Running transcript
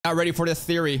not ready for this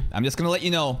theory. I'm just gonna let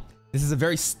you know, this is a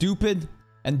very stupid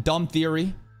and dumb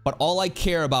theory, but all I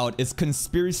care about is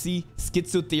conspiracy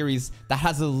schizo theories that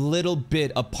has a little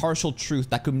bit of partial truth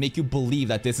that could make you believe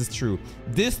that this is true.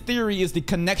 This theory is the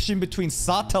connection between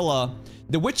SATELLA,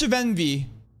 the Witch of Envy,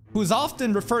 who's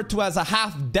often referred to as a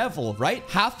half-devil, right?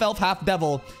 Half-elf,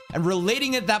 half-devil, and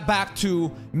relating that back to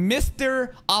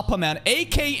Mr. Appaman,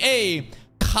 aka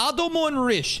Kadomon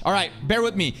Rish. All right, bear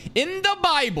with me. In the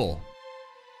Bible,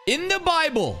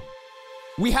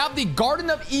 we have the Garden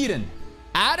of Eden.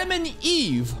 Adam and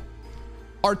Eve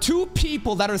are two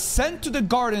people that are sent to the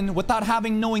garden without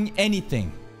having knowing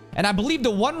anything. And I believe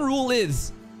the one rule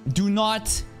is, do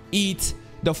not eat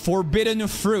the forbidden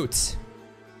fruit.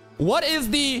 What is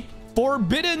the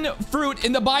forbidden fruit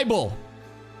in the Bible?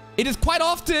 It is quite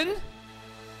often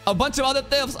a bunch of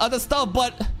other stuff,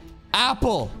 but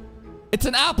apple. It's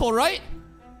an apple, right?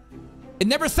 It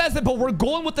never says it, but we're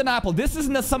going with an apple. This is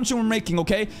an assumption we're making,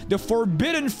 okay? The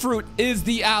forbidden fruit is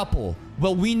the apple.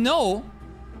 Well, we know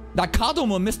that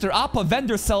Kadomo, Mr. Appa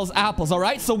vendor, sells apples, all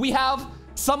right? So we have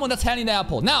someone that's handing the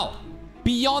apple. Now,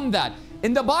 beyond that,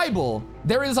 in the Bible,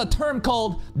 there is a term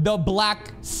called the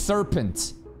black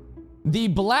serpent. The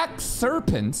black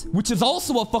serpent, which is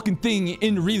also a fucking thing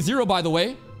in ReZero, by the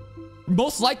way.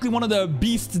 Most likely one of the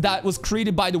beasts that was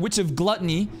created by the Witch of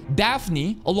Gluttony,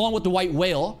 Daphne, along with the white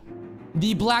whale.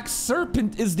 The black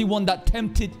serpent is the one that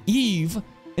tempted Eve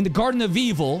in the Garden of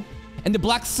Evil. And the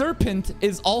black serpent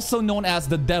is also known as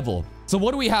the devil. So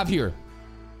what do we have here?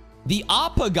 The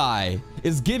Appa guy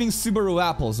is giving Subaru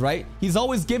apples, right? He's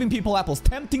always giving people apples,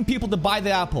 tempting people to buy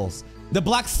the apples. The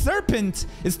black serpent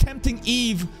is tempting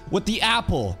Eve with the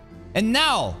apple. And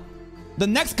now, the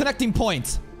next connecting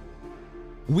point.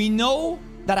 We know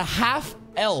that a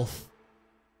half-elf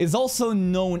is also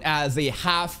known as a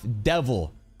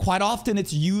half-devil. Quite often,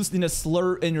 it's used in a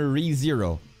slur in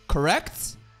ReZero,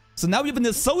 correct? So now we have an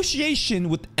association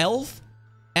with elf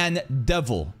and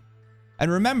devil.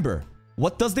 And remember,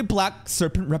 what does the black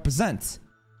serpent represent?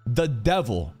 The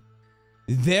devil.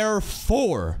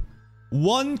 Therefore,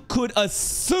 one could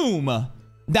assume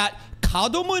that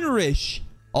Kadomon Rish,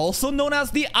 also known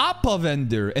as the Appa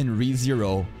vendor in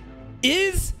ReZero,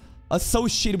 is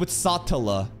associated with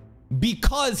SATELLA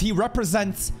because he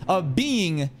represents a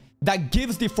being that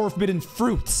gives the forbidden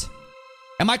fruit.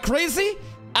 Am I crazy?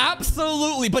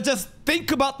 Absolutely, but just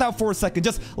think about that for a second.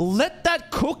 Just let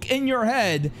that cook in your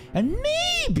head, and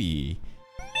maybe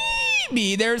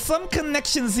there's some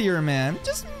connections here, man.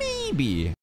 Just maybe.